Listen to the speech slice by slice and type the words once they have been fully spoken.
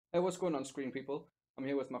Hey, what's going on, screen people? I'm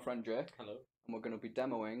here with my friend Jake, Hello. and we're going to be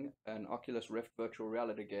demoing an Oculus Rift virtual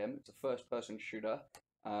reality game. It's a first-person shooter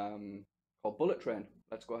called Bullet Train.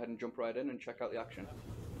 Let's go ahead and jump right in and check out the action.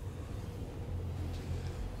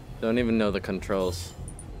 Don't even know the controls.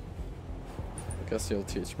 I guess you'll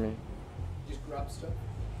teach me. Just grab stuff.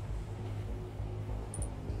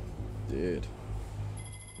 Dude.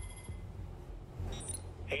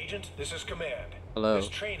 Agent, this is Command. Hello. This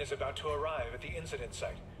train is about to arrive at the incident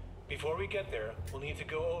site. Before we get there, we'll need to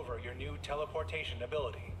go over your new teleportation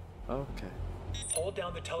ability. Okay. Hold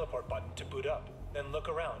down the teleport button to boot up, then look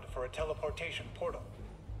around for a teleportation portal.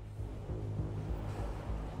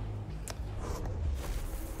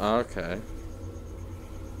 Okay.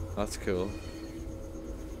 That's cool.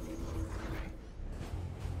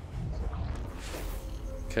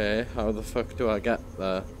 Okay, how the fuck do I get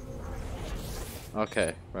there?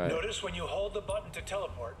 Okay, right. Notice when you hold the button to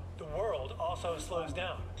teleport, the world also slows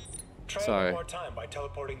down. Try it Sorry. one more time by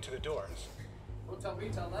teleporting to the doors. Don't tell me,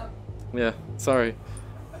 tell them. Yeah, sorry.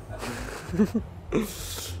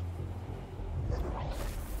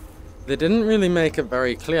 They didn't really make it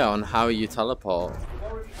very clear on how you teleport. You've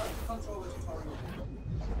already had the controller tutorial.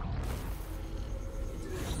 You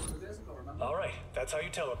did it a couple of days ago, remember? Alright, that's how you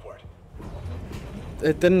teleport.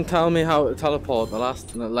 It didn't tell me how to teleport the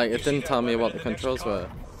last, like, You it see didn't that tell me weapon what in the next controls car? were.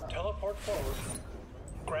 Teleport forward.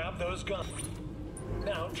 Grab those guns.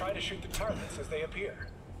 Now try to shoot the targets as they appear.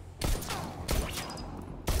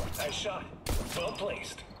 Nice shot. Well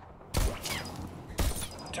placed.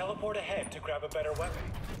 Teleport ahead to grab a better weapon.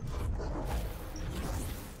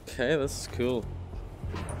 Okay, this is cool.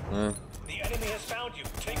 The enemy has found you.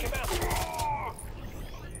 Take him out.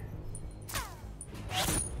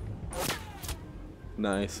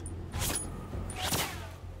 Nice.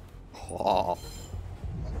 Oh.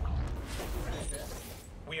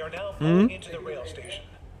 We are now pulling into the rail station.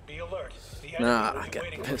 Be alert. The enemy Nah, will I be get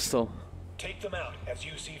waiting the for you. pistol. Take them out as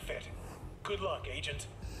you see fit. Good luck, Agent.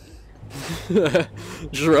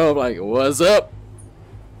 Jerome, like, what's up?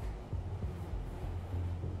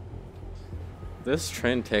 This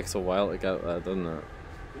train takes a while to get there, doesn't it?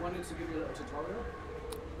 You wanted to give you a little tutorial?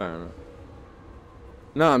 Fair enough.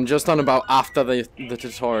 No, I'm just on about after the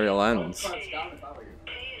tutorial ends. Press down if I were you.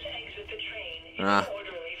 Please exit the train in Ah, an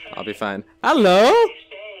orderly fashion. I'll be fine. Hello? Stay.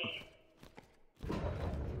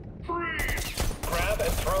 Grab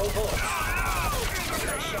and throw bullets.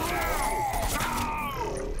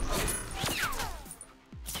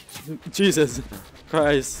 Jesus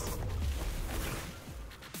Christ.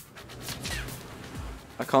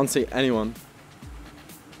 I can't see anyone.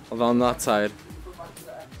 Although on that side. Go back to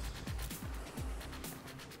the X.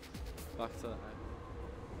 Back to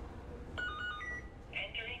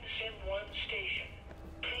Entering Sim 1 station.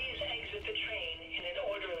 Please exit the train in an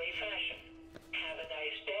orderly fashion. Have a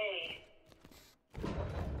nice day.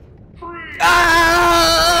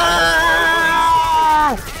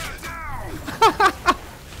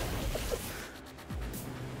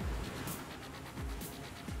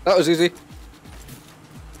 That was easy.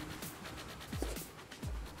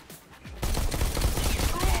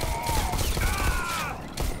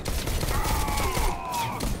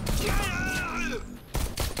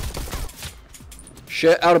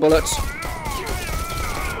 Shit, out of bullets.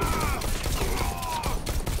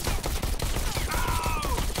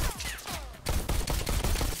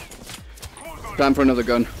 Time for another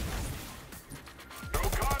gun.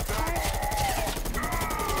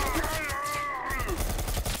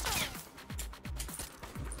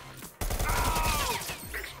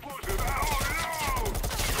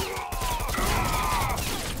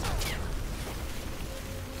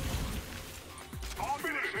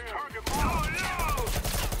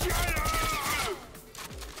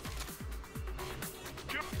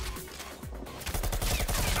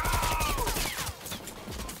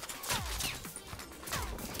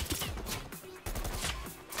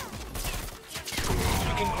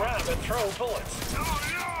 You can grab and throw bullets.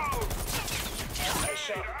 Nice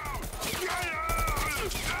shot.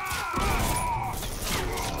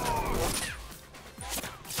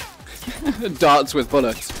 Darts with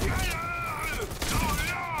bullets.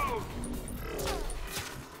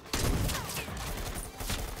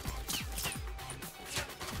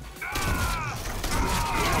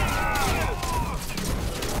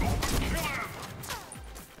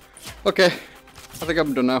 Okay, I think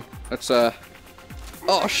I'm done now. Let's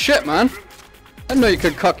oh shit, man! I didn't know you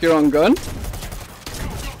could cock your own gun.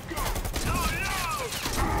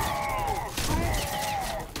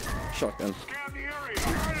 Shotgun.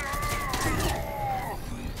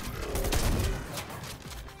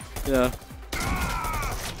 Yeah.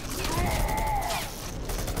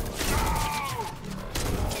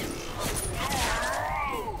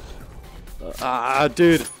 Ah,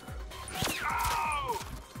 dude.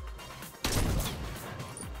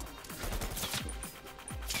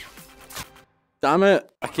 Damn it!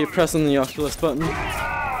 I keep pressing the Oculus button.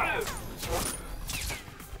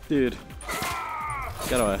 Dude.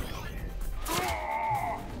 Get away.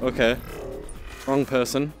 Okay. Wrong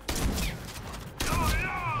person.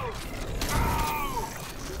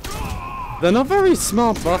 They're not very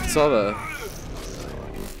smart bots, are they?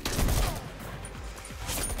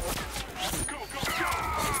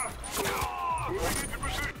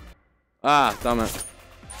 Ah, damn it.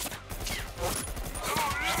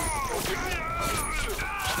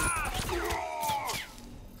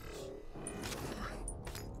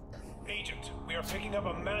 Agent, we are picking up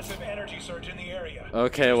a massive energy surge in the area.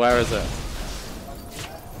 Okay, where is it?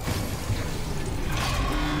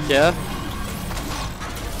 Yeah?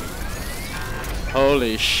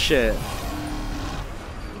 Holy shit.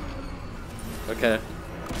 Okay.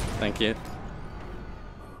 Thank you.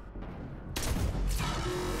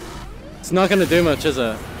 It's not gonna do much, is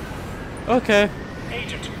it? Okay.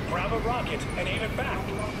 Agent, grab a rocket and aim it back.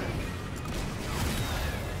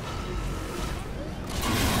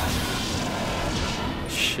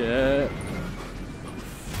 Shit.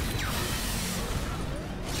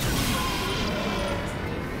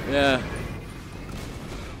 Yeah.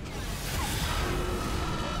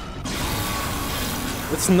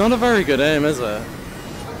 It's not a very good aim, is it?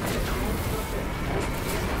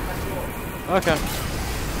 Okay.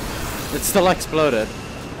 It still exploded.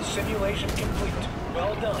 Simulation complete.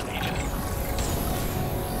 Well done, Agent.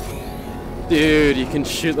 Dude, you can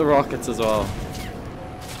shoot the rockets as well.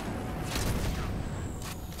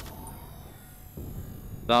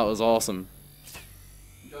 That was awesome.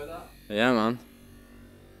 Enjoy that? Yeah, man.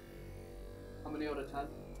 How many out of 10?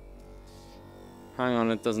 Hang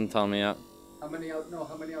on, it doesn't tell me yet. How many out of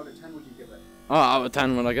 10 would you give it? Oh, out of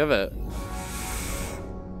 10 would I give it?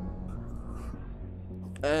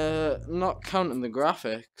 Not counting the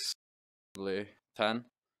graphics, probably 10.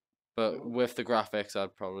 But with the graphics,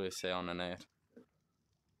 I'd probably say on an 8.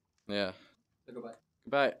 Yeah. Goodbye.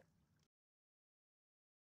 Goodbye.